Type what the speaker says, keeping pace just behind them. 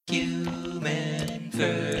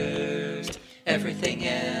first, everything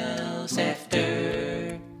else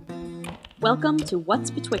after. Welcome to What's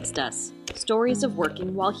Betwixt Us, Stories of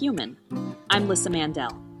Working While Human. I'm Lissa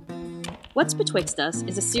Mandel. What's Betwixt Us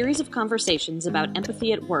is a series of conversations about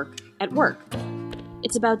empathy at work.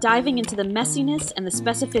 It's about diving into the messiness and the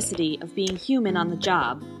specificity of being human on the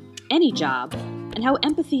job, any job, and how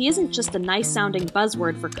empathy isn't just a nice-sounding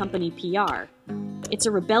buzzword for company PR. It's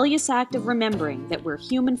a rebellious act of remembering that we're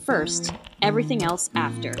human first, everything else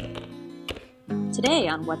after. Today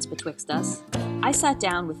on What's Betwixt Us, I sat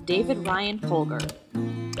down with David Ryan Holger.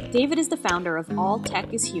 David is the founder of All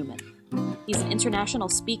Tech is Human. He's an international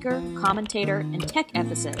speaker, commentator, and tech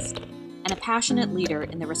ethicist, and a passionate leader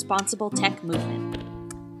in the responsible tech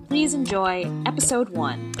movement. Please enjoy Episode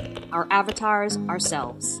 1, Our Avatars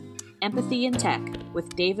Ourselves, Empathy in Tech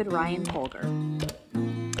with David Ryan Holger.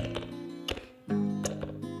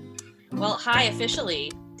 Well, hi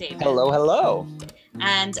officially, David. Hello.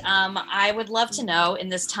 And I would love to know, in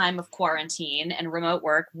this time of quarantine and remote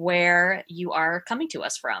work, where you are coming to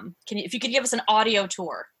us from. If you could give us an audio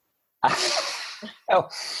tour. Oh,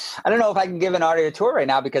 I don't know if I can give an audio tour right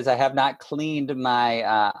now because I have not cleaned my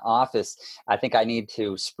office. I think I need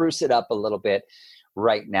to spruce it up a little bit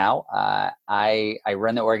right now. I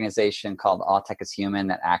run the organization called All Tech is Human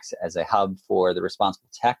that acts as a hub for the responsible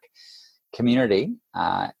tech community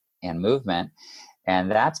and movement.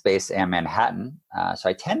 And that's based in Manhattan. So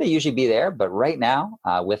I tend to usually be there, but right now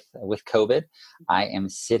with COVID, I am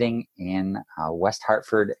sitting in West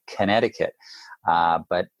Hartford, Connecticut,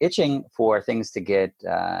 but itching for things to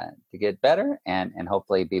get better and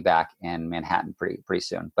hopefully be back in Manhattan pretty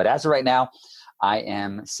soon. But as of right now, I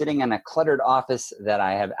am sitting in a cluttered office that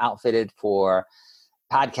I have outfitted for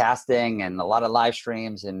podcasting and a lot of live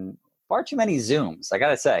streams and far too many Zooms. I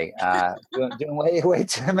gotta say, doing way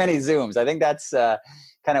too many Zooms. I think that's kind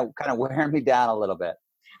of wearing me down a little bit.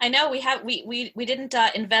 I know we didn't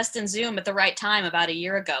invest in Zoom at the right time about a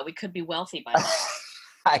year ago. We could be wealthy by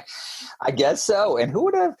now. I guess so. And who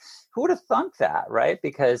would have thunk that, right?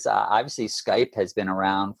 Because obviously Skype has been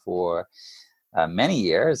around for many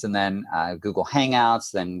years, and then Google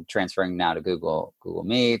Hangouts, then transferring now to Google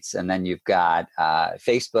Meets, and then you've got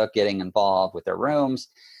Facebook getting involved with their rooms.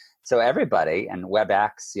 So everybody, and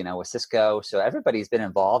WebEx, with Cisco, so everybody's been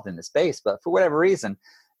involved in the space, but for whatever reason,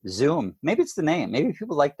 Zoom, maybe it's the name, maybe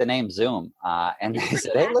people like the name Zoom, and they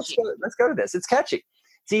said, hey, let's go to this. It's catchy.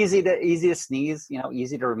 It's easy to sneeze,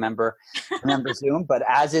 easy to remember Zoom, but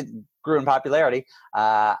as it grew in popularity,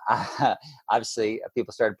 obviously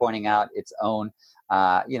people started pointing out its own,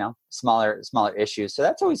 smaller issues. So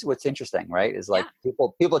that's always what's interesting, right? Is like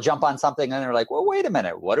people jump on something and they're like, well, wait a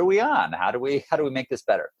minute, what are we on? How do we make this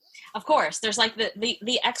better? Of course, there's like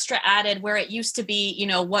the extra added where it used to be,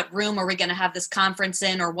 what room are we going to have this conference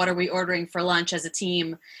in, or what are we ordering for lunch as a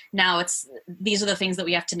team? Now these are the things that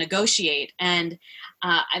we have to negotiate. And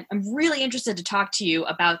I'm really interested to talk to you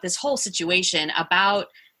about this whole situation, about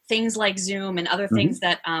things like Zoom and other things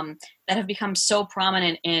that have become so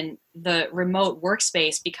prominent in the remote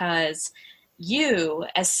workspace, because you,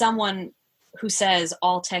 as someone who says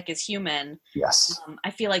all tech is human, yes,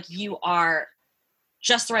 I feel like you are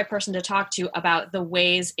just the right person to talk to about the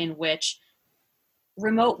ways in which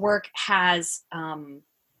remote work has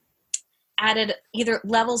added either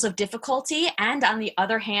levels of difficulty and, on the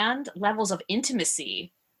other hand, levels of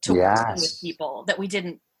intimacy to working with people that we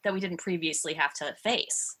didn't previously have to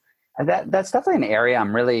face. And that's definitely an area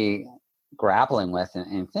I'm really grappling with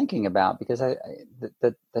and thinking about, because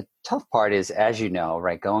the tough part is, as you know,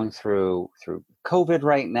 right, going through COVID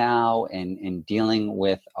right now and dealing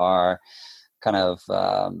with our kind of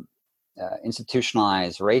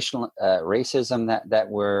institutionalized racism that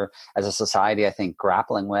we're, as a society, I think,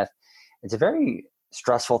 grappling with. It's a very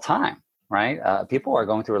stressful time, right? People are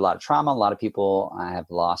going through a lot of trauma. A lot of people have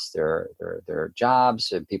lost their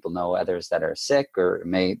jobs. And people know others that are sick or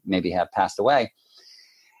maybe have passed away.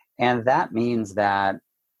 And that means that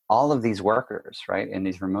all of these workers, right, in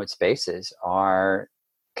these remote spaces are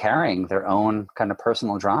carrying their own kind of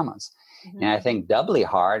personal dramas. Mm-hmm. And I think doubly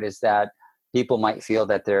hard is that people might feel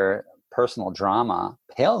that their personal drama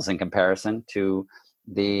pales in comparison to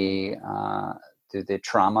the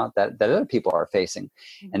trauma that other people are facing.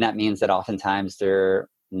 And that means that oftentimes they're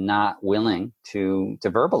not willing to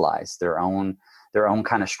verbalize their own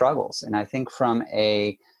kind of struggles. And I think from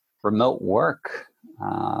a remote work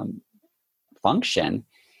function,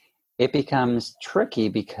 it becomes tricky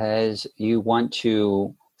because you want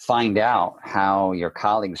to find out how your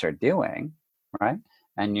colleagues are doing, right?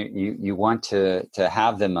 And you want to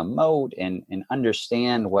have them emote and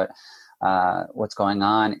understand what's going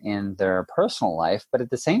on in their personal life. But at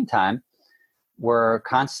the same time, we're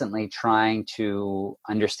constantly trying to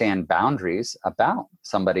understand boundaries about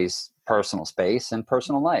somebody's personal space and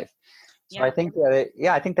personal life. So Yeah. I think that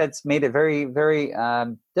I think that's made it very, very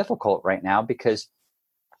difficult right now, because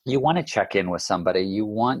you want to check in with somebody, you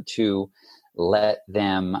want to let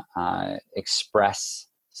them express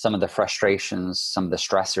some of the frustrations, some of the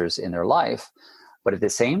stressors in their life, but at the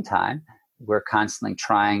same time, we're constantly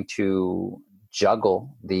trying to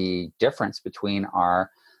juggle the difference between our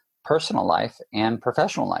personal life and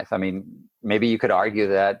professional life. I mean, maybe you could argue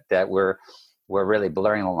that we're really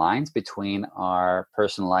blurring the lines between our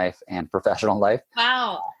personal life and professional life.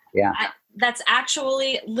 Wow. Yeah. That's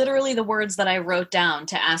actually literally the words that I wrote down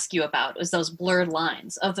to ask you about, was those blurred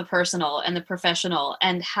lines of the personal and the professional,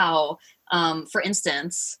 and how, for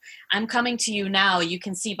instance, I'm coming to you now, you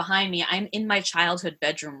can see behind me, I'm in my childhood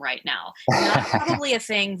bedroom right now. Not probably a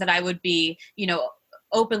thing that I would be,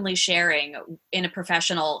 openly sharing in a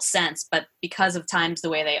professional sense, but because of times the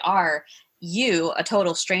way they are, you, a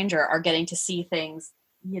total stranger, are getting to see things,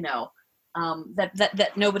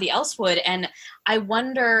 that nobody else would. And I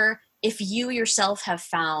wonder if you yourself have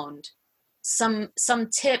found some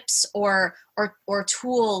tips or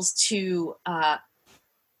tools to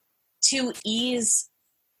ease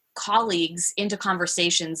colleagues into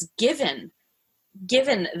conversations, given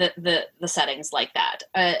the settings like that.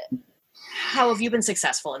 How have you been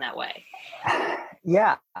successful in that way?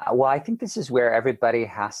 Yeah, well, I think this is where everybody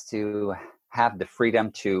has to have the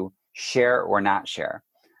freedom to share or not share.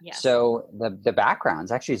 Yes. So the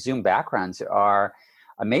backgrounds, actually Zoom backgrounds, are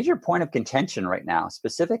a major point of contention right now,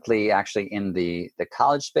 specifically actually in the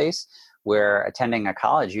college space, where attending a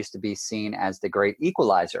college used to be seen as the great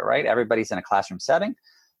equalizer, right? Everybody's in a classroom setting.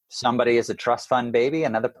 Somebody is a trust fund baby.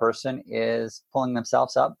 Another person is pulling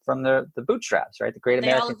themselves up from the bootstraps, right? The great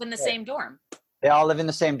American. They all live in the same dorm. They all live in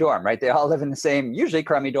the same dorm, right? They all live in the same, usually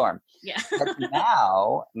crummy dorm. Yeah. But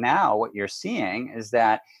now what you're seeing is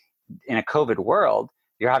that in a COVID world,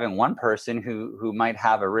 you're having one person who might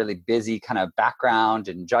have a really busy kind of background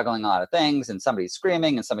and juggling a lot of things, and somebody's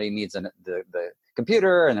screaming, and somebody needs the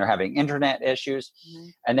computer, and they're having internet issues. Mm-hmm.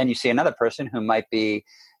 And then you see another person who might be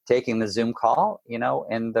taking the Zoom call,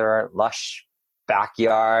 in their lush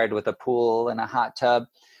backyard with a pool and a hot tub.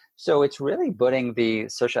 So it's really putting the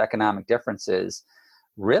socioeconomic differences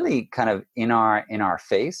really kind of in our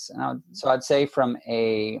face. So I'd say from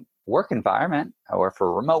a work environment, or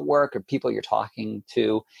for remote work, or people you're talking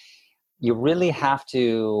to, you really have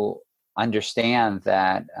to understand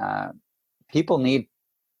that people need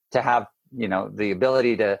to have the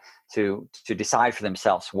ability to decide for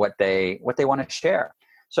themselves what they want to share.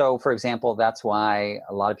 So, for example, that's why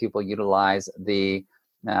a lot of people utilize the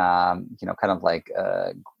kind of like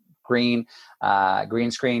green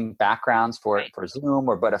screen backgrounds for Zoom,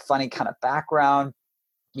 but a funny kind of background.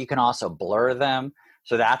 You can also blur them.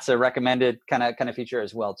 So that's a recommended kind of feature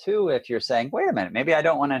as well too. If you're saying, wait a minute, maybe I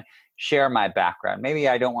don't want to share my background. Maybe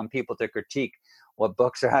I don't want people to critique what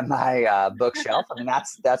books are on my bookshelf. I mean,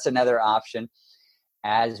 that's another option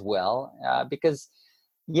as well, because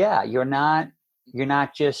you're not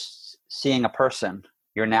just seeing a person.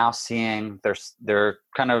 You're now seeing their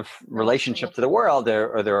kind of relationship to the world,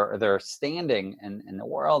 or their standing in the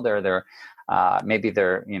world, or their maybe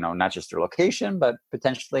their not just their location, but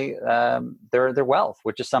potentially their wealth,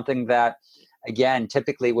 which is something that again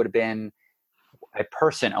typically would have been a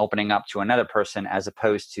person opening up to another person, as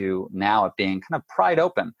opposed to now it being kind of pried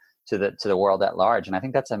open to the world at large. And I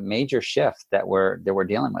think that's a major shift that we're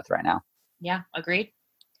dealing with right now. Yeah, agreed.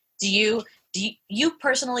 Do you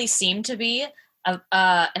personally seem to be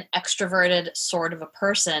an extroverted sort of a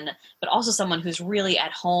person, but also someone who's really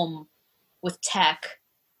at home with tech?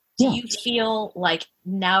 Do you feel like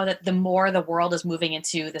now that the more the world is moving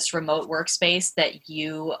into this remote workspace, that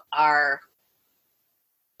you are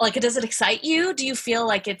like, does it excite you? Do you feel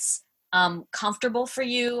like it's comfortable for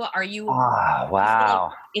you? Are you? Wow.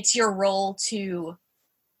 Like it's your role to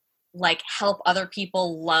like help other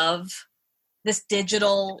people love this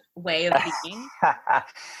digital way of being?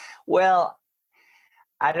 Well,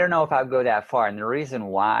 I don't know if I'd go that far. And the reason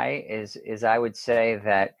why is I would say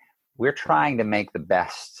that we're trying to make the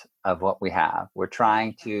best of what we have. We're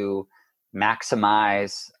trying to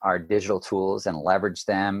maximize our digital tools and leverage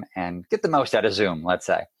them and get the most out of Zoom, let's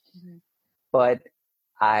say. Mm-hmm. But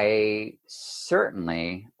I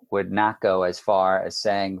certainly would not go as far as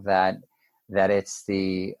saying that it's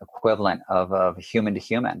the equivalent of human to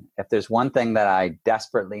human. If there's one thing that I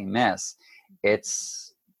desperately miss,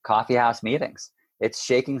 it's coffee house meetings. It's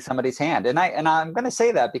shaking somebody's hand. And I'm going to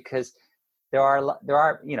say that because there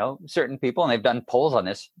are certain people, and they've done polls on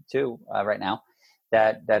this too right now,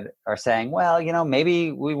 that are saying, well,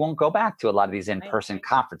 maybe we won't go back to a lot of these in-person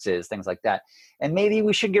conferences, things like that. And maybe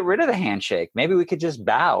we should get rid of the handshake. Maybe we could just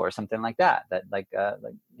bow or something like that,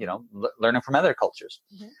 learning from other cultures.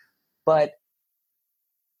 Mm-hmm. But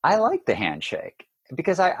I like the handshake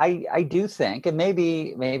because I do think, and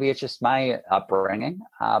maybe it's just my upbringing,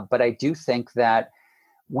 but I do think that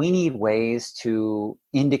we need ways to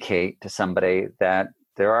indicate to somebody that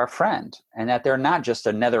they're our friend and that they're not just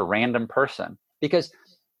another random person. Because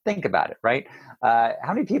think about it, right? How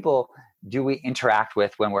many people do we interact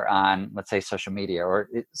with when we're on, let's say, social media or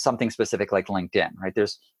something specific like LinkedIn, right?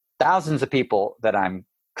 There's thousands of people that I'm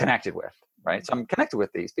connected with, right? So I'm connected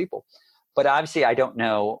with these people. But obviously, I don't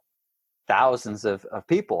know thousands of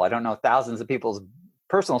people. I don't know thousands of people's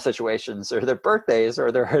personal situations or their birthdays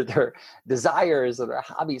or their desires or their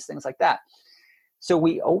hobbies, things like that. So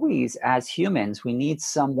we always, as humans, we need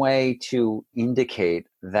some way to indicate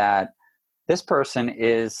that this person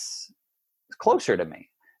is closer to me.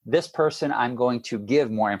 This person, I'm going to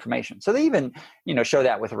give more information. So they even, show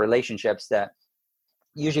that with relationships, that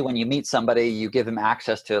usually when you meet somebody, you give them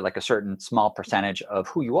access to like a certain small percentage of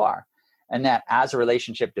who you are. And that as a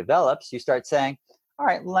relationship develops, you start saying, all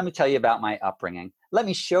right, let me tell you about my upbringing. Let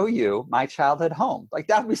me show you my childhood home. Like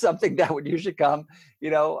that would be something that would usually come, a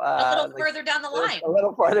little further down the line. A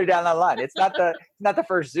little farther down the line. It's not the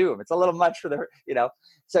first Zoom. It's a little much for the,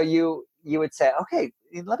 So you would say, okay,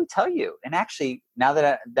 let me tell you. And actually, now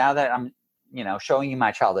that I'm, showing you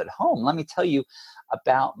my childhood home, let me tell you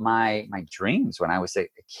about my dreams when I was a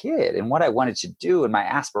kid and what I wanted to do and my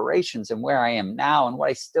aspirations and where I am now and what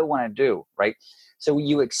I still want to do. Right. So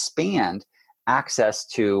you expand access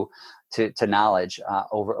to knowledge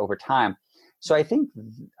over time. So I think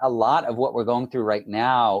a lot of what we're going through right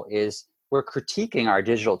now is we're critiquing our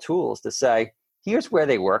digital tools to say, here's where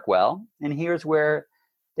they work well and here's where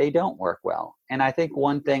they don't work well. And I think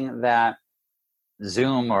one thing that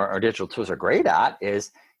Zoom or digital tools are great at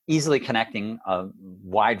is easily connecting a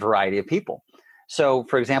wide variety of people. So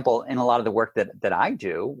for example, in a lot of the work that I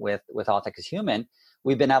do with All Tech is Human,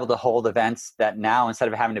 we've been able to hold events that now, instead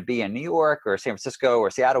of having to be in New York or San Francisco or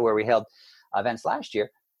Seattle, where we held events last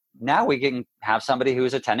year, now we can have somebody who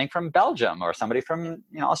is attending from Belgium or somebody from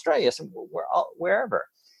Australia, wherever.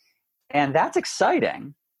 And that's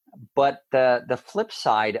exciting. But the flip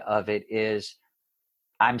side of it is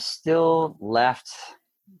I'm still left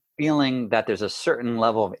feeling that there's a certain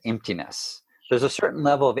level of emptiness. There's a certain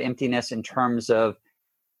level of emptiness in terms of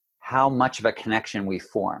how much of a connection we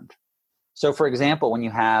formed. So for example, when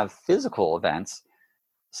you have physical events,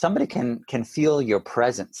 somebody can feel your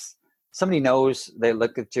presence. Somebody knows, they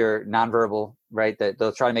look at your nonverbal, right?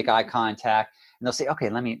 They'll try to make eye contact and they'll say, okay,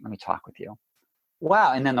 let me talk with you.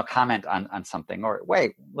 Wow. And then they'll comment on something, or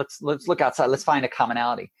wait, let's look outside. Let's find a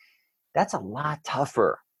commonality. That's a lot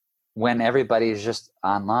tougher when everybody is just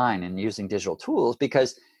online and using digital tools,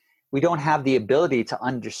 because we don't have the ability to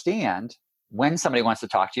understand when somebody wants to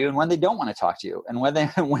talk to you and when they don't want to talk to you, and when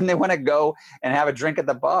they want to go and have a drink at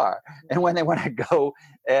the bar and when they want to go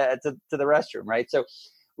to the restroom, right? So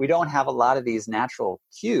we don't have a lot of these natural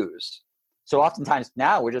cues. So oftentimes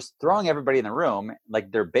now we're just throwing everybody in the room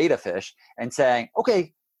like they're beta fish and saying,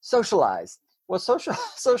 okay, socialize. Well,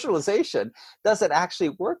 socialization doesn't actually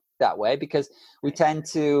work that way, because we tend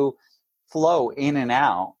to flow in and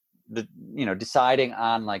out, deciding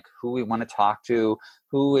on like who we want to talk to,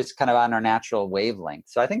 who is kind of on our natural wavelength.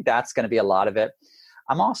 So I think that's going to be a lot of it.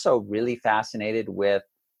 I'm also really fascinated with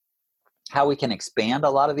how we can expand a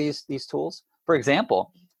lot of these tools. For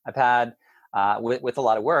example, I've had with a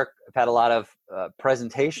lot of work, I've had a lot of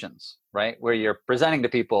presentations, right, where you're presenting to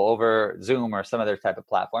people over Zoom or some other type of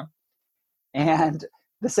platform. And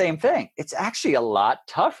the same thing, it's actually a lot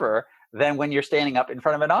tougher than when you're standing up in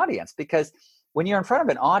front of an audience, because when you're in front of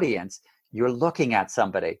an audience, you're looking at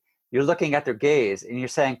somebody, you're looking at their gaze, and you're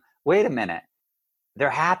saying, wait a minute, they're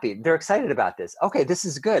happy, they're excited about this. Okay, this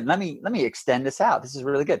is good. Let me extend this out. This is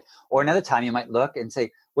really good. Or another time you might look and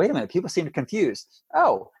say, wait a minute, people seem confused.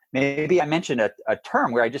 Oh, maybe I mentioned a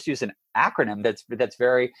term where I just use an acronym that's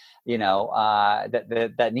very,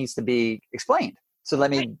 that needs to be explained. So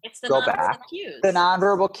let me go back. The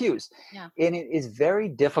nonverbal cues. Yeah. And it is very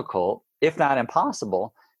difficult, if not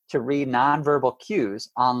impossible, to read nonverbal cues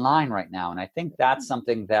online right now. And I think that's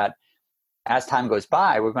something that, as time goes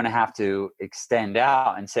by, we're going to have to extend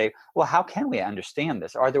out and say, well, how can we understand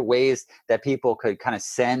this? Are there ways that people could kind of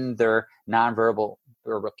send their nonverbal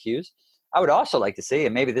verbal cues? I would also like to see,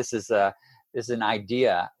 and maybe this is an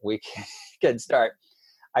idea we can start,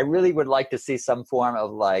 I really would like to see some form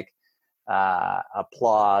of like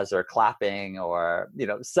applause or clapping or,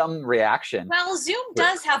 some reaction. Well, Zoom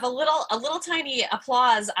does have a little tiny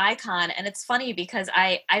applause icon, and it's funny because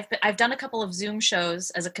I've done a couple of Zoom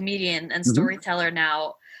shows as a comedian and storyteller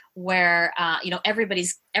now, where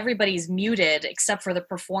everybody's muted except for the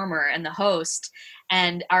performer and the host,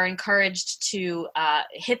 and are encouraged to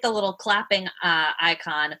hit the little clapping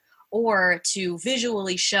icon, or to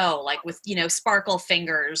visually show, like with sparkle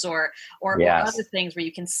fingers or other things where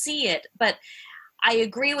you can see it. But I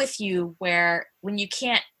agree with you where when you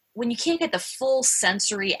can't get the full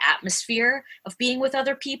sensory atmosphere of being with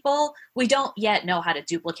other people, we don't yet know how to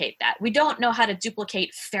duplicate that. We don't know how to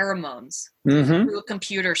duplicate pheromones through a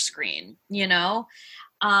computer screen,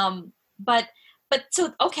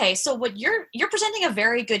 So what you're presenting a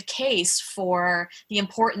very good case for the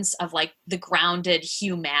importance of like the grounded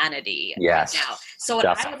humanity right now. So what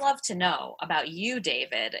I would love to know about you,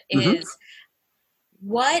 David, is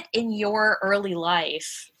what in your early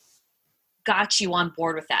life got you on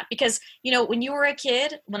board with that? Because,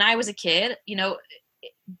 when I was a kid,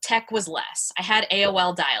 tech was less. I had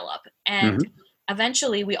AOL dial-up, and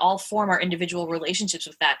eventually we all form our individual relationships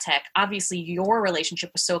with that tech. Obviously your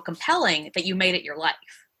relationship was so compelling that you made it your life.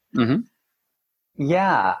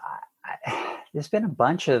 Yeah. There's been a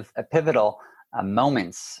bunch of pivotal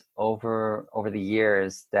moments over the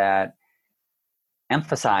years that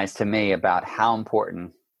emphasize to me about how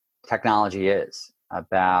important technology is,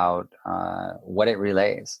 about what it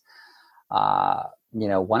relays.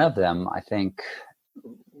 One of them, I think,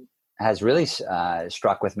 has really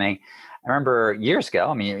struck with me. I remember years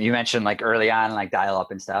ago, I mean, you mentioned like early on, like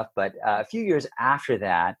dial-up and stuff, but a few years after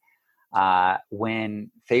that,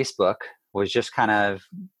 when Facebook was just kind of,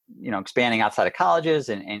 expanding outside of colleges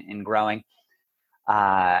and growing,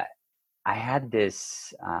 I had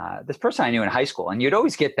this person I knew in high school, and you'd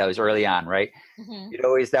always get those early on, right?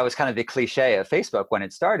 That was kind of the cliche of Facebook when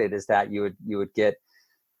it started, is that you would get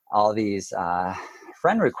all these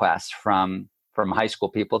friend requests from high school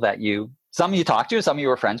people that some you talked to, some you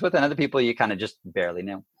were friends with, and other people you kind of just barely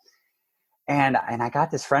knew. And I got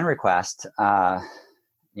this friend request, from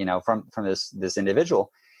this individual,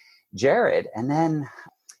 Jared, and then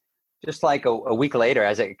just like a week later,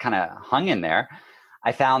 as it kind of hung in there,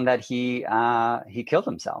 I found that he killed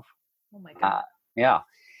himself. Oh my God. Yeah.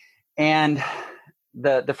 And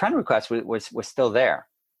the friend request was still there,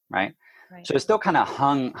 right? So it still kind of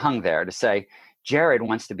hung there to say, Jared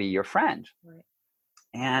wants to be your friend. Right.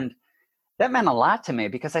 And that meant a lot to me,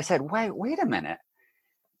 because I said, wait a minute.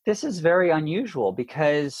 This is very unusual,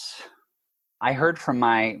 because I heard from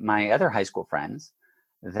my other high school friends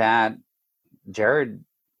that Jared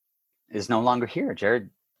is no longer here. Jared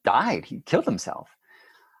died. He killed himself.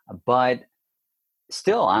 But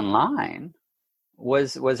still online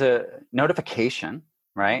was a notification,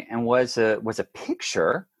 right? And was a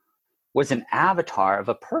picture, was an avatar of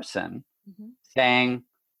a person saying,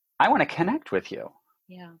 I want to connect with you.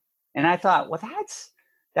 Yeah. And I thought, well,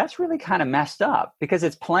 that's really kind of messed up, because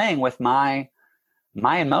it's playing with my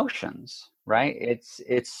emotions, right?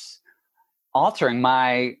 It's altering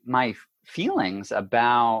my feelings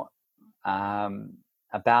about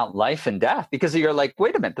life and death, because you're like,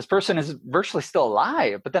 wait a minute, this person is virtually still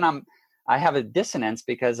alive, but then I have a dissonance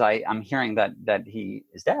because I'm hearing that he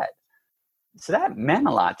is dead. So that meant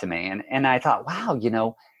a lot to me. And I thought,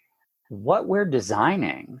 wow, what we're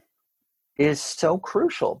designing is so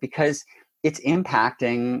crucial, because it's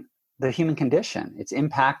impacting the human condition. It's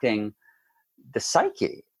impacting the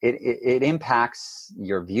psyche. It impacts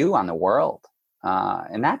your view on the world.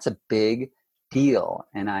 And that's a big deal.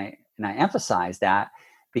 And I emphasize that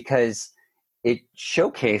because it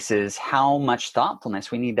showcases how much thoughtfulness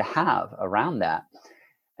we need to have around that.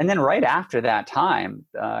 And then right after that time,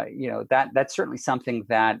 that's certainly something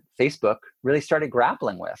that Facebook really started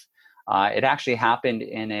grappling with. It actually happened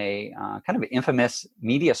in a kind of infamous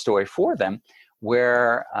media story for them,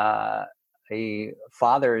 where a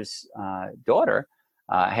father's daughter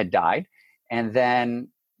had died, and then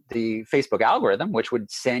the Facebook algorithm, which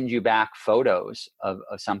would send you back photos of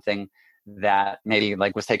something that maybe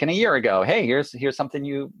like was taken a year ago. Hey, here's something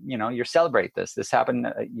you celebrate this. This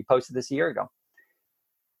happened. You posted this a year ago.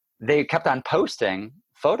 They kept on posting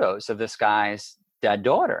photos of this guy's dead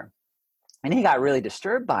daughter. And he got really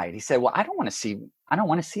disturbed by it. He said, well, I don't want to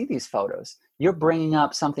see these photos. You're bringing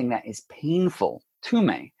up something that is painful to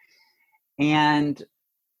me. And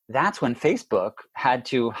that's when Facebook had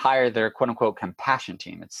to hire their quote unquote compassion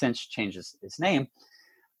team. It's since changed its name,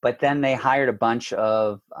 but then they hired a bunch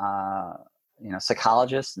of,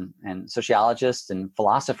 psychologists and sociologists and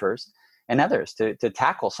philosophers and others to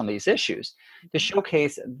tackle some of these issues, to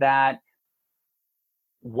showcase that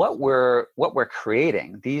what we're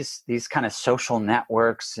creating, these kind of social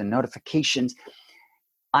networks and notifications.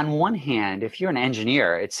 On one hand, if you're an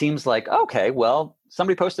engineer, it seems like, okay, well,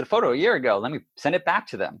 somebody posted a photo a year ago, let me send it back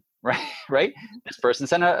to them, right? Right? This person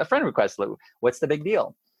sent a friend request. What's the big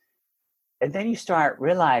deal? And then you start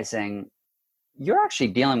realizing you're actually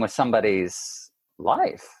dealing with somebody's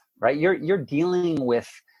life, right? You're dealing with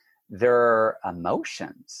their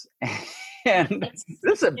emotions, and this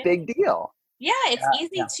is a big deal. Yeah, it's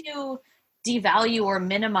easy to devalue or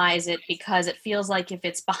minimize it because it feels like if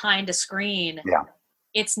it's behind a screen, Yeah,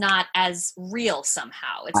 it's not as real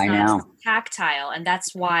somehow. It's I not as know. tactile. And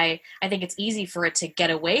that's why I think it's easy for it to get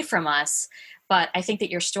away from us. But I think that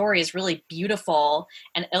your story is really beautiful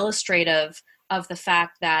and illustrative of the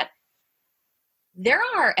fact that there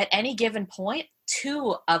are at any given point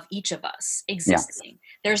two of each of us existing.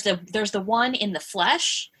 There's the one in the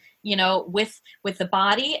flesh, with the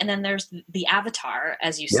body, and then there's the avatar,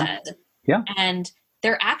 as you Yeah. said. Yeah. And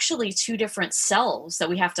they're actually two different selves that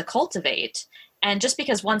we have to cultivate. And just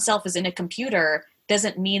because one self is in a computer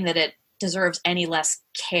doesn't mean that it deserves any less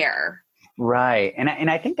care. Right. And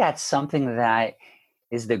I think that's something that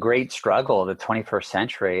is the great struggle of the 21st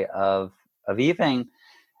century of even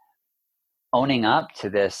owning up to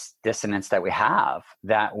this dissonance that we have,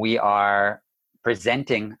 that we are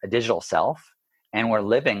presenting a digital self and we're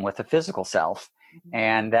living with a physical self.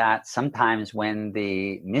 And that sometimes when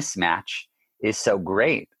the mismatch is so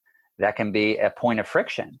great, that can be a point of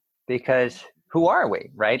friction, because who are we,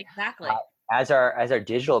 right? Exactly. As our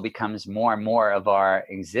digital becomes more and more of our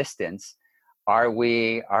existence, are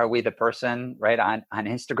we the person right on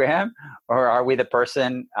Instagram, or are we the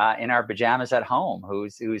person in our pajamas at home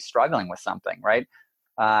who's struggling with something, right?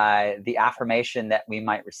 The affirmation that we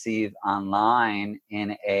might receive online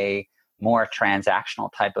in a more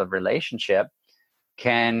transactional type of relationship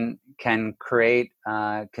can create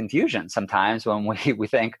confusion sometimes when we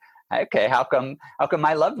think, okay, how come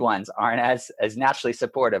my loved ones aren't as naturally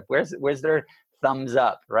supportive? Where's their thumbs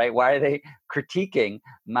up, right? Why are they critiquing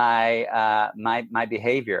my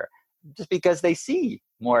behavior? Just because they see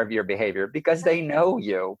more of your behavior, because they know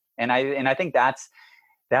you. And I think that's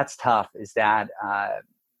tough, is that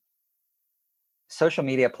social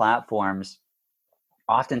media platforms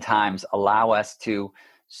oftentimes allow us to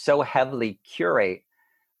so heavily curate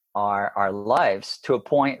our lives to a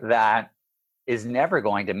point that is never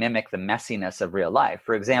going to mimic the messiness of real life.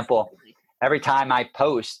 For example, every time I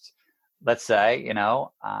post, let's say,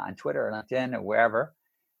 on Twitter or LinkedIn or wherever,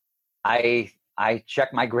 I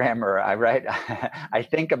check my grammar. I write, I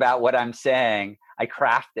think about what I'm saying. I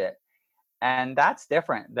craft it. And that's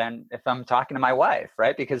different than if I'm talking to my wife,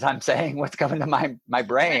 right? Because I'm saying what's coming to my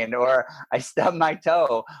brain, or I stubbed my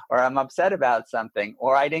toe, or I'm upset about something,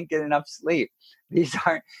 or I didn't get enough sleep. These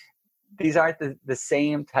aren't the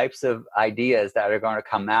same types of ideas that are going to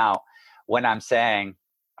come out when I'm saying,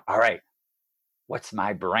 all right, what's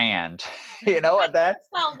my brand?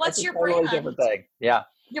 What's your totally brand? Different thing. Yeah.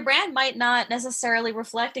 Your brand might not necessarily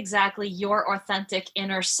reflect exactly your authentic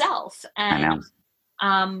inner self. I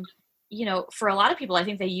And, for a lot of people, I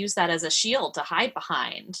think they use that as a shield to hide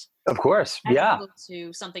behind. Of course. As Yeah. opposed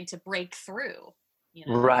to something to break through.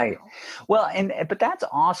 Right. Well, but that's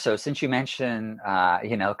also, since you mentioned,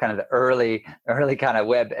 kind of the early kind of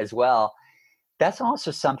web as well, that's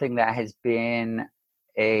also something that has been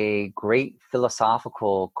a great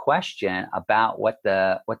philosophical question about what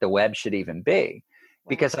the web should even be.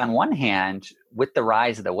 Because on one hand, with the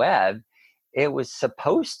rise of the web, it was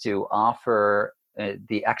supposed to offer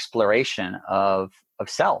the exploration of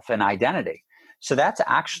self and identity. So that's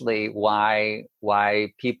actually why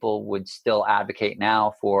people would still advocate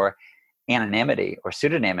now for anonymity or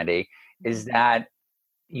pseudonymity, is that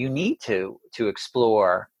you need to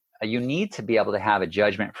explore. You need to be able to have a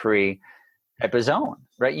judgment-free type of zone,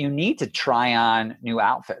 right? You need to try on new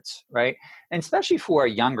outfits, right? And especially for a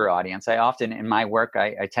younger audience. I often, in my work,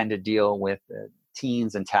 I tend to deal with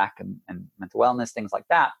teens and tech and mental wellness, things like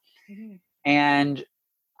that. Mm-hmm. And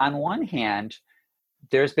on one hand,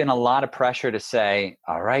 there's been a lot of pressure to say,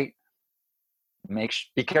 all right,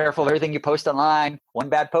 be careful of everything you post online. One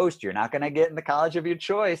bad post, you're not going to get in the college of your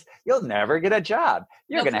choice. You'll never get a job.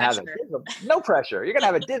 You're going to have no pressure. You're going to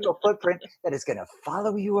have a digital footprint that is going to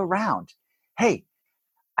follow you around. Hey,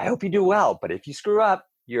 I hope you do well, but if you screw up,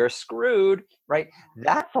 you're screwed, right?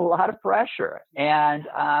 That's a lot of pressure. And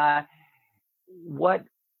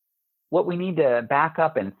what we need to back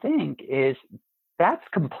up and think is, that's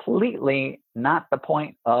completely not the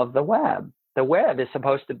point of the web. The web is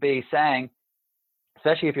supposed to be saying,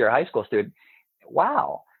 especially if you're a high school student,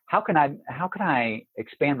 wow, how can I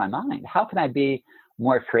expand my mind? How can I be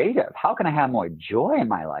more creative? How can I have more joy in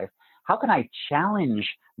my life? How can I challenge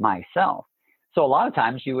myself? So a lot of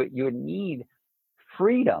times you would need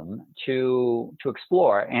freedom to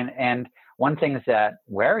explore. And one thing that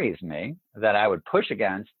worries me, that I would push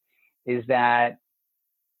against, is that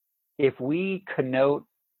if we connote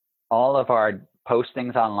all of our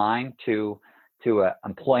postings online to a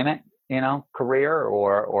employment, career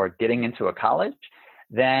or getting into a college,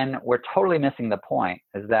 then we're totally missing the point.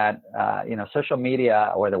 Is that social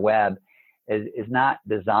media or the web is not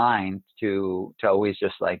designed to always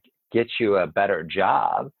just like get you a better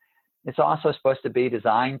job. It's also supposed to be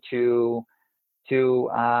designed to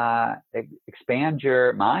expand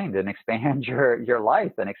your mind and expand your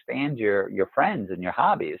life and expand your friends and your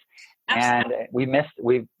hobbies. Absolutely. And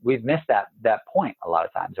we've missed that point a lot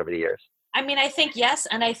of times over the years. I mean, I think yes.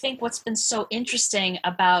 And I think what's been so interesting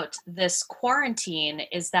about this quarantine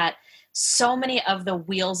is that so many of the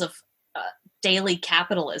wheels of daily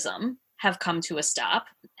capitalism have come to a stop,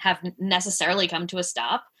 have necessarily come to a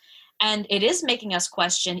stop. And it is making us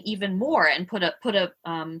question even more and put a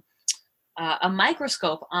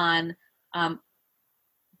microscope on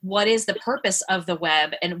what is the purpose of the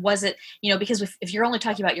web, and was it, because if you're only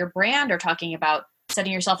talking about your brand or talking about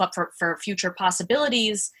setting yourself up for future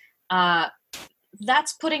possibilities,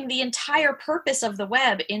 that's putting the entire purpose of the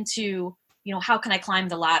web into, how can I climb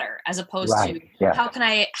the ladder, as opposed to how can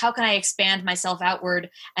I expand myself outward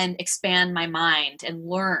and expand my mind and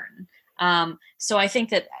learn. So I think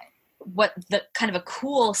that what the kind of a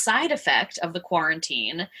cool side effect of the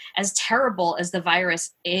quarantine, as terrible as the virus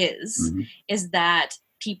is, is that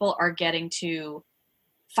people are getting to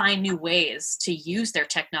find new ways to use their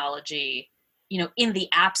technology, in the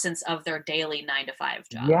absence of their daily 9-to-5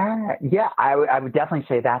 job. Yeah. I would definitely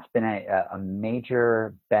say that's been a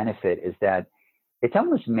major benefit, is that it's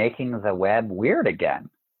almost making the web weird again.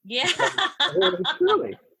 Yeah.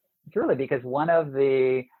 Truly, because one of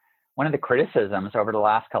the criticisms over the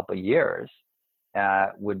last couple of years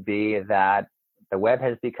would be that the web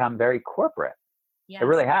has become very corporate. Yes. It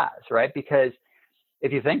really has, right? Because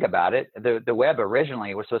if you think about it, the web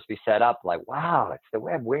originally was supposed to be set up like, wow, it's the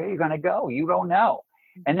web. Where are you going to go? You don't know.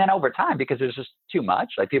 And then over time, because there's just too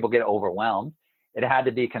much, like people get overwhelmed, it had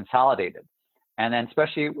to be consolidated. And then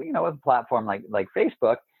especially, with a platform like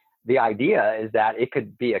Facebook, the idea is that it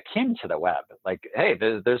could be akin to the web. Like, hey,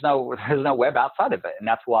 there's no web outside of it. And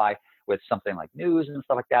that's why with something like news and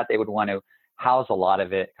stuff like that, they would want to house a lot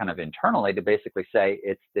of it kind of internally to basically say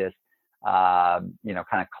it's this, kind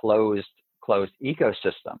of closed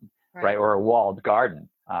ecosystem, right? Or a walled garden,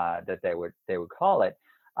 that they would call it.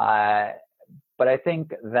 But I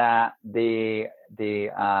think that the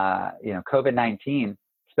COVID-19,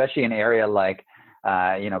 especially in an area like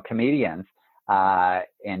comedians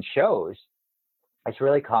and shows, it's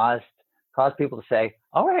really caused people to say,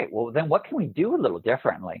 all right, well then what can we do a little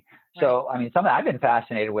differently? Right. So I mean, something I've been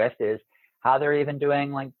fascinated with is how they're even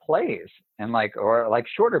doing like plays and or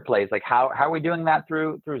shorter plays. Like how are we doing that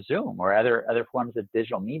through Zoom or other forms of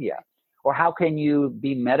digital media? Or how can you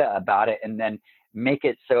be meta about it and then make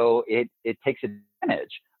it so it takes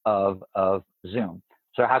advantage of Zoom?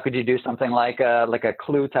 So how could you do something like a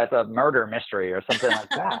Clue type of murder mystery or something like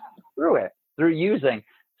that through using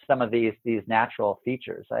some of these natural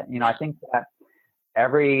features? I think that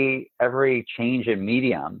every change in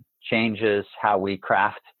medium changes how we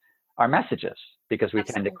craft our messages, because we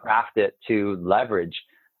Absolutely. Tend to craft it to leverage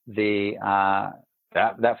the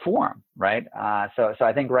that form, right? So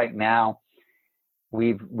I think right now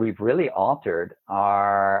we've really altered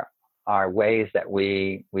our ways that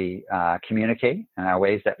we communicate and our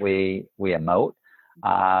ways that we emote.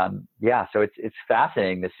 So it's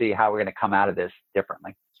fascinating to see how we're going to come out of this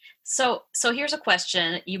differently. So here's a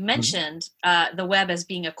question. You mentioned the web as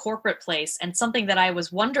being a corporate place, and something that I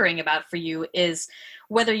was wondering about for you is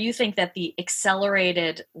whether you think that the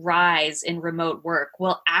accelerated rise in remote work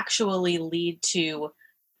will actually lead to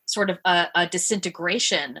sort of a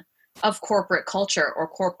disintegration of corporate culture or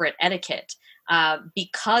corporate etiquette,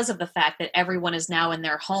 because of the fact that everyone is now in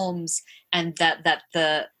their homes, and that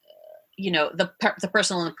the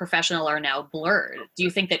personal and the professional are now blurred. Do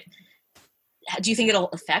you think it'll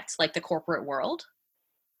affect like the corporate world?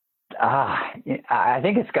 I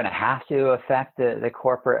think it's going to have to affect the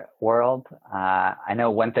corporate world. I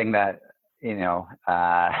know one thing that New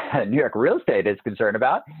York real estate is concerned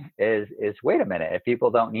about is wait a minute, if people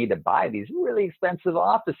don't need to buy these really expensive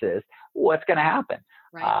offices, what's going to happen?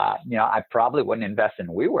 Right. I probably wouldn't invest in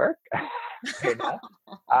WeWork.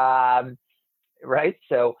 Right.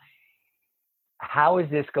 So how is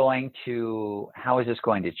this going to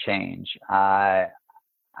change?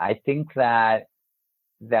 I think that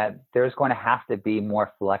there's going to have to be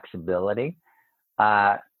more flexibility.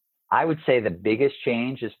 I would say the biggest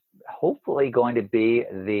change is hopefully going to be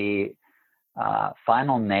the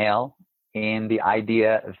final nail in the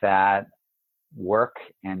idea that work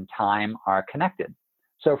and time are connected.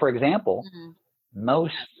 So, for example,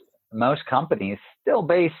 most companies still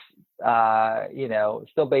base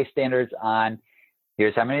standards on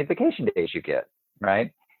here's how many vacation days you get,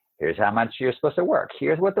 right? Here's how much you're supposed to work.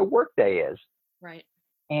 Here's what the work day is. Right.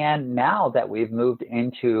 And now that we've moved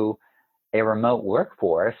into a remote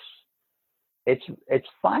workforce, it's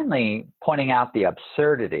finally pointing out the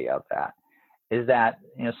absurdity of that. Is that,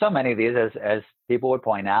 so many of these, as people would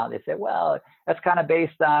point out, they say, well, that's kind of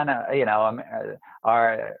based on,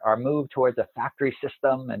 our move towards a factory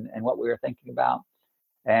system and what we were thinking about,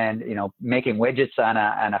 and, making widgets on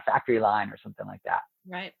a factory line or something like that.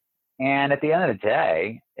 Right. And at the end of the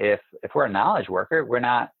day, if we're a knowledge worker, we're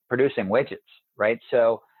not producing widgets, right?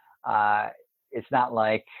 So it's not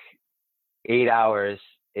like 8 hours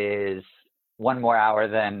is one more hour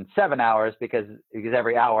than 7 hours because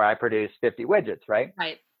every hour I produce 50 widgets, right?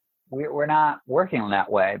 Right. We're not working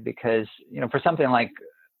that way because, for something like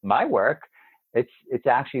my work, it's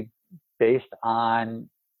actually based on,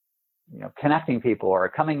 connecting people or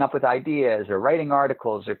coming up with ideas or writing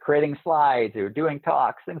articles or creating slides or doing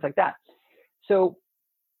talks, things like that. So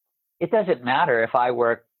it doesn't matter if I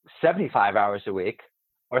work 75 hours a week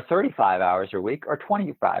or 35 hours a week or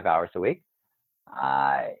 25 hours a week.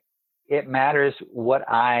 It matters what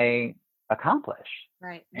I accomplish.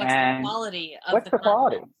 Right. What's the quality of what's the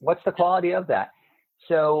quality? What's the quality of that?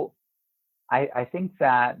 So I think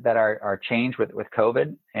that our change with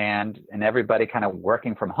COVID and everybody kind of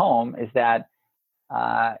working from home is that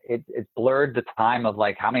it blurred the time of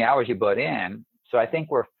like how many hours you put in. So I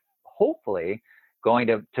think we're hopefully going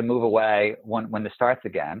to move away when this starts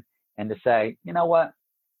again and to say, you know what,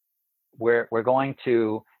 we're going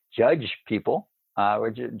to judge people,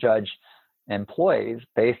 or judge employees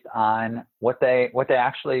based on what they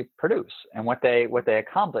actually produce and what they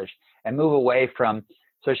accomplish, and move away from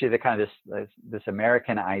especially the kind of this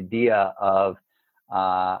American idea of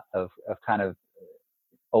kind of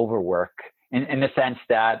overwork in the sense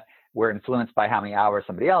that we're influenced by how many hours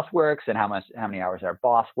somebody else works and how many hours our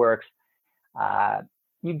boss works.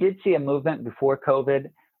 You did see a movement before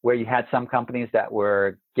COVID where you had some companies that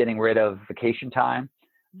were getting rid of vacation time,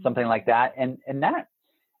 something like that, and that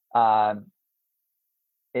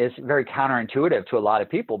is very counterintuitive to a lot of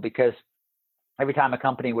people, because every time a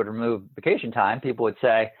company would remove vacation time, people would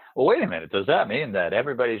say, well, wait a minute, does that mean that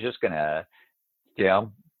everybody's just going to,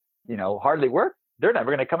 hardly work? They're never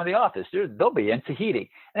going to come to the office. They'll be in Tahiti.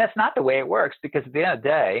 And that's not the way it works, because at the end of the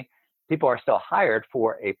day, people are still hired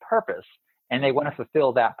for a purpose and they want to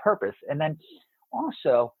fulfill that purpose. And then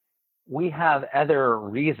also, we have other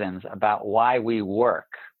reasons about why we work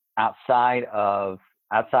outside of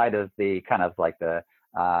the kind of like the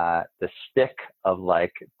stick of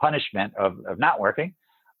like punishment of not working,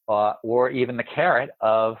 or even the carrot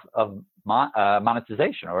of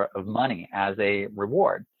monetization or of money as a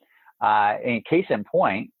reward. In case in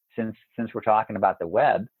point, since we're talking about the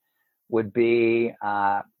web, would be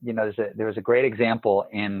there was a great example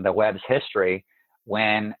in the web's history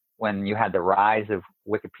when you had the rise of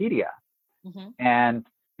Wikipedia, and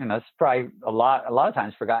it's probably a lot of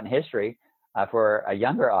times forgotten history for a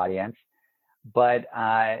younger audience. But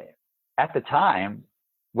at the time,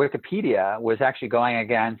 Wikipedia was actually going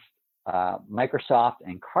against Microsoft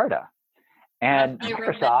and Carta. And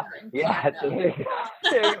Microsoft,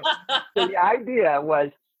 so the idea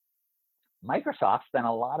was Microsoft spent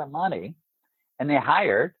a lot of money and they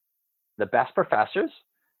hired the best professors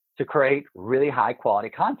to create really high quality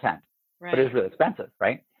content, but it was really expensive,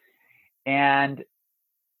 right? And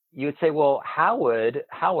you would say, well, how would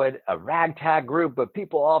a ragtag group of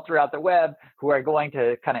people all throughout the web who are going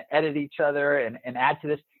to kind of edit each other and add to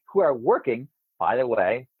this, who are working, by the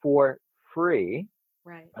way, for free,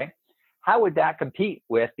 right? How would that compete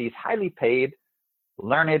with these highly paid,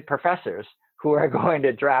 learned professors who are going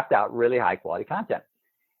to draft out really high quality content?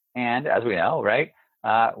 And as we know, right,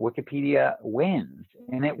 Wikipedia wins.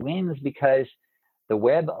 And it wins because the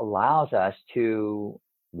web allows us to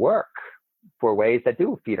work for ways that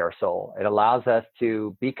do feed our soul. It allows us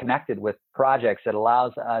to be connected with projects. It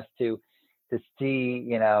allows us to see,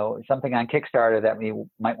 something on Kickstarter that we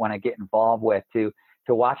might want to get involved with, to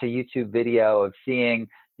watch a YouTube video of seeing,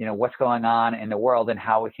 what's going on in the world and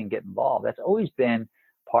how we can get involved. That's always been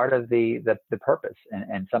part of the purpose,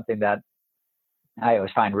 and something that I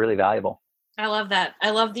always find really valuable. I love that. I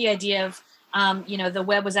love the idea of The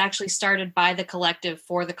web was actually started by the collective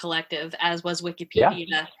for the collective, as was Yeah.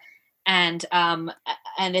 Wikipedia,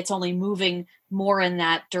 and it's only moving more in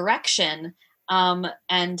that direction.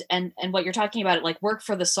 And what you're talking about, like work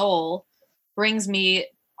for the soul, brings me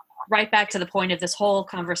right back to the point of this whole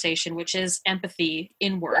conversation, which is empathy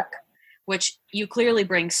in work, which you clearly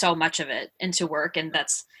bring so much of it into work, and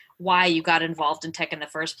that's why you got involved in tech in the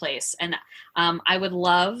first place. And I would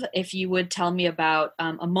love if you would tell me about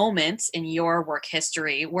a moment in your work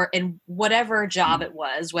history, where in whatever job it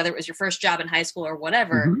was, whether it was your first job in high school or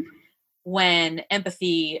whatever, Mm-hmm. when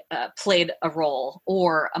empathy played a role,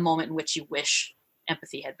 or a moment in which you wish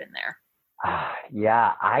empathy had been there.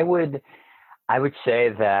 Yeah, I would say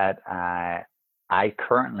that I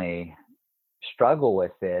currently struggle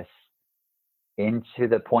with this into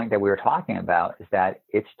the point that we were talking about, is that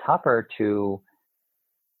it's tougher to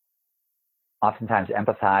oftentimes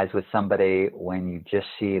empathize with somebody when you just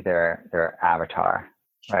see their avatar,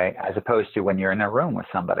 right? As opposed to when you're in a room with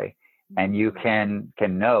somebody and you can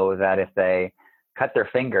know that if they cut their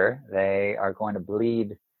finger, they are going to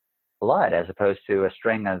bleed blood, as opposed to a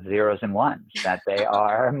string of zeros and ones, that they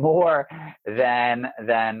are more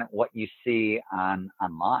than what you see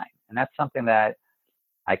online. And that's something that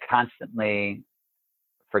I constantly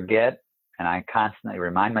forget, and I constantly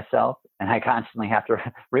remind myself, and I constantly have to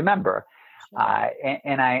remember.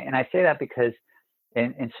 And I say that because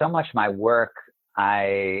in so much of my work,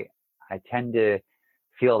 I tend to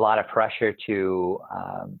feel a lot of pressure to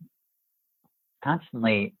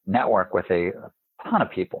constantly network with a ton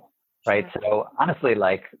of people, right? Sure. So honestly,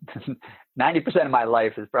 like 90% of my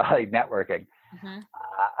life is probably networking. Mm-hmm.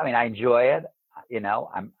 I mean, I enjoy it.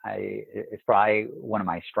 It's probably one of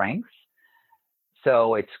my strengths.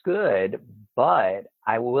 So it's good, but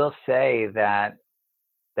I will say that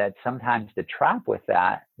sometimes the trap with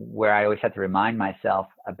that, where I always have to remind myself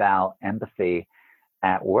about empathy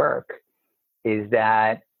at work, is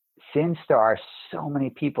that since there are so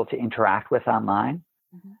many people to interact with online,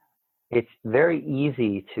 Mm-hmm. it's very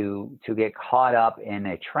easy to get caught up in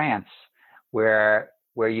a trance where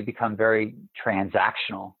you become very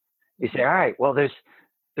transactional. You say, all right, well, there's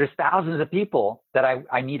thousands of people that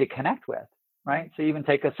I need to connect with, right? So even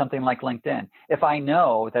take something like LinkedIn. If I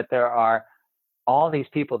know that there are all these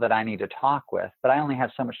people that I need to talk with, but I only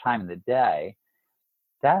have so much time in the day,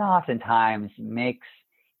 that oftentimes makes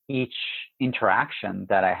each interaction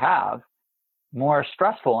that I have more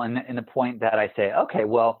stressful in the point that I say, okay,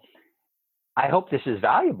 well, I hope this is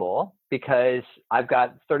valuable because I've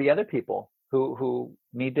got 30 other people who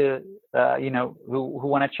need to, who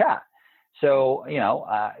want to chat. So,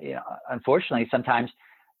 unfortunately, sometimes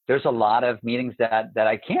there's a lot of meetings that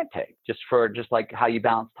I can't take just like how you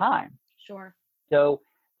balance time. Sure. So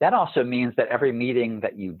that also means that every meeting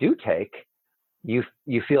that you do take, you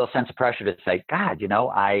feel a sense of pressure to say, God,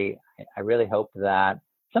 I really hope that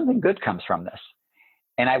something good comes from this.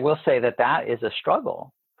 And I will say that is a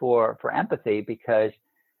struggle for empathy, because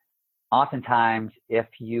oftentimes if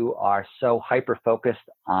you are so hyper-focused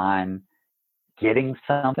on getting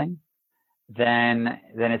something, then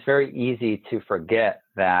it's very easy to forget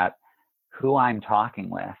that who I'm talking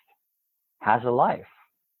with has a life.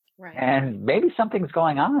 Right. And maybe something's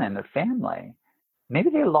going on in their family. Maybe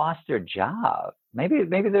they lost their job. Maybe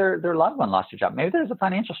their loved one lost their job. Maybe there's a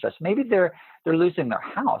financial stress. Maybe they're losing their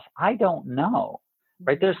house. I don't know,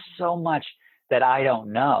 right? There's so much that I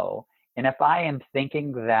don't know. And if I am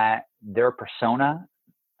thinking that their persona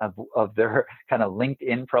of their kind of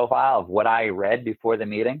LinkedIn profile of what I read before the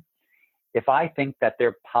meeting, if I think that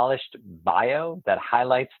their polished bio that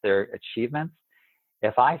highlights their achievements,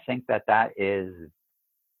 if I think that is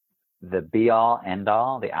the be all end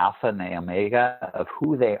all, the alpha and the omega of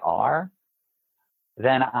who they are,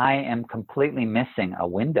 then I am completely missing a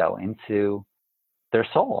window into their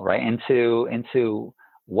soul, right? Into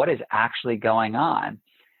what is actually going on.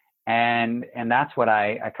 And that's what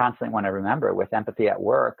I constantly want to remember with empathy at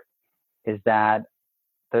work, is that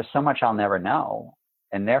there's so much I'll never know.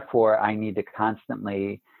 And therefore I need to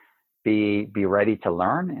constantly be ready to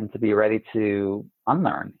learn, and to be ready to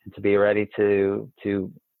unlearn, and to be ready to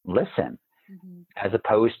listen, Mm-hmm. as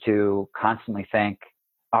opposed to constantly think,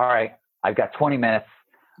 all right, I've got 20 minutes.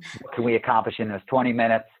 What can we accomplish in those 20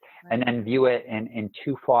 minutes? Right. And then view it in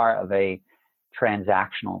too far of a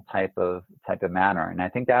transactional type of manner. And I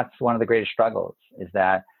think that's one of the greatest struggles, is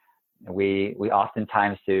that we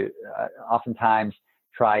oftentimes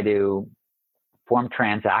try to form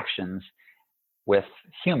transactions with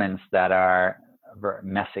humans that are very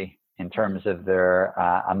messy in terms of their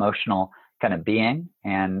emotional kind of being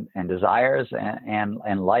and desires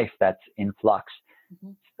and life that's in flux,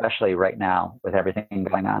 Mm-hmm. especially right now with everything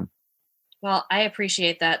going on. Well, I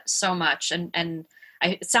appreciate that so much.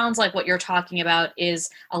 It sounds like what you're talking about is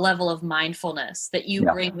a level of mindfulness that you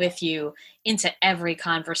Yeah. bring with you into every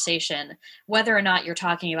conversation. Whether or not you're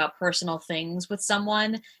talking about personal things with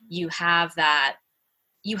someone, you have that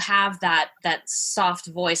soft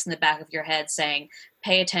voice in the back of your head saying,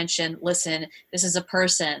 pay attention, listen, this is a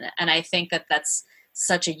person. And I think that that's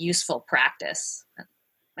such a useful practice.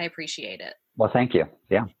 I appreciate it. Well, thank you.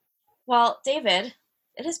 Yeah. Well, David,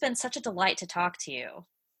 it has been such a delight to talk to you.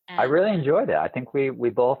 I And really enjoyed it. I think we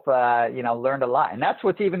both, learned a lot. And that's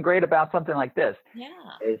what's even great about something like this yeah,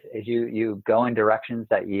 is you go in directions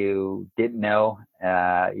that you didn't know,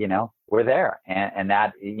 were there. And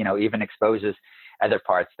that, even exposes other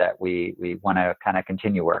parts that we want to kind of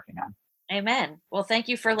continue working on. amen. Well, thank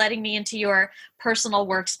you for letting me into your personal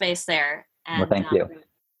workspace there. Well, And thank you.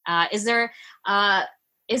 is there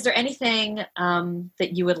anything that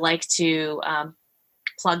you would like to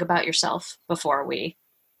plug about yourself before we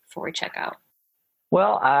check out?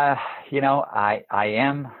 Well, I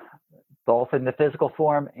am both in the physical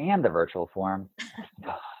form and the virtual form.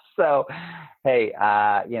 So, hey,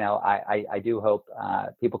 I do hope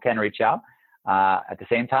people can reach out. At the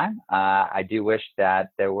same time, I do wish that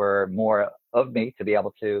there were more of me to be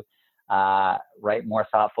able to write more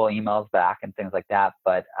thoughtful emails back and things like that.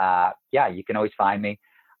 But you can always find me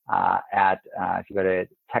if you go to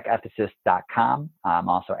techethicist.com. I'm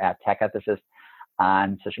also at techethicist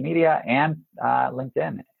on social media and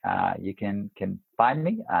LinkedIn. You can find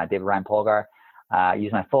me, David Ryan Polgar.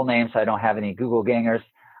 Use my full name so I don't have any Google gangers.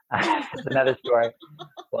 It's another story.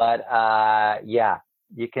 But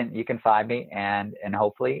you can find me, and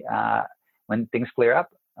hopefully when things clear up,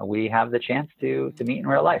 we have the chance to meet in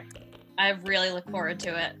real life. I really look forward to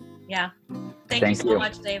it. Yeah. Thank you so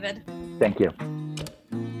much, David. Thank you.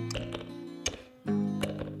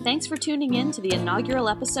 Thanks for tuning in to the inaugural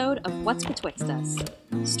episode of What's Betwixt Us?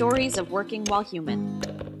 Stories of Working While Human.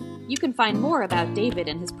 You can find more about David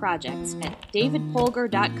and his projects at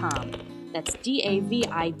davidpolgar.com. That's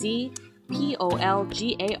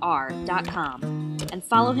DAVIDPOLGAR.com. And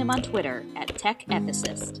follow him on Twitter at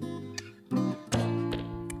TechEthicist.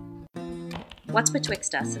 What's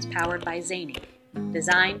Betwixt Us is powered by Zany,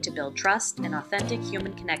 designed to build trust and authentic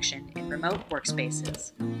human connection in remote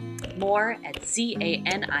workspaces. More at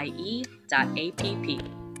zanie.app.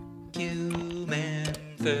 Human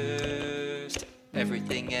first,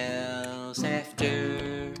 everything else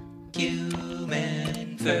after.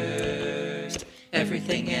 Human first,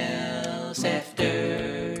 everything else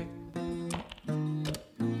after.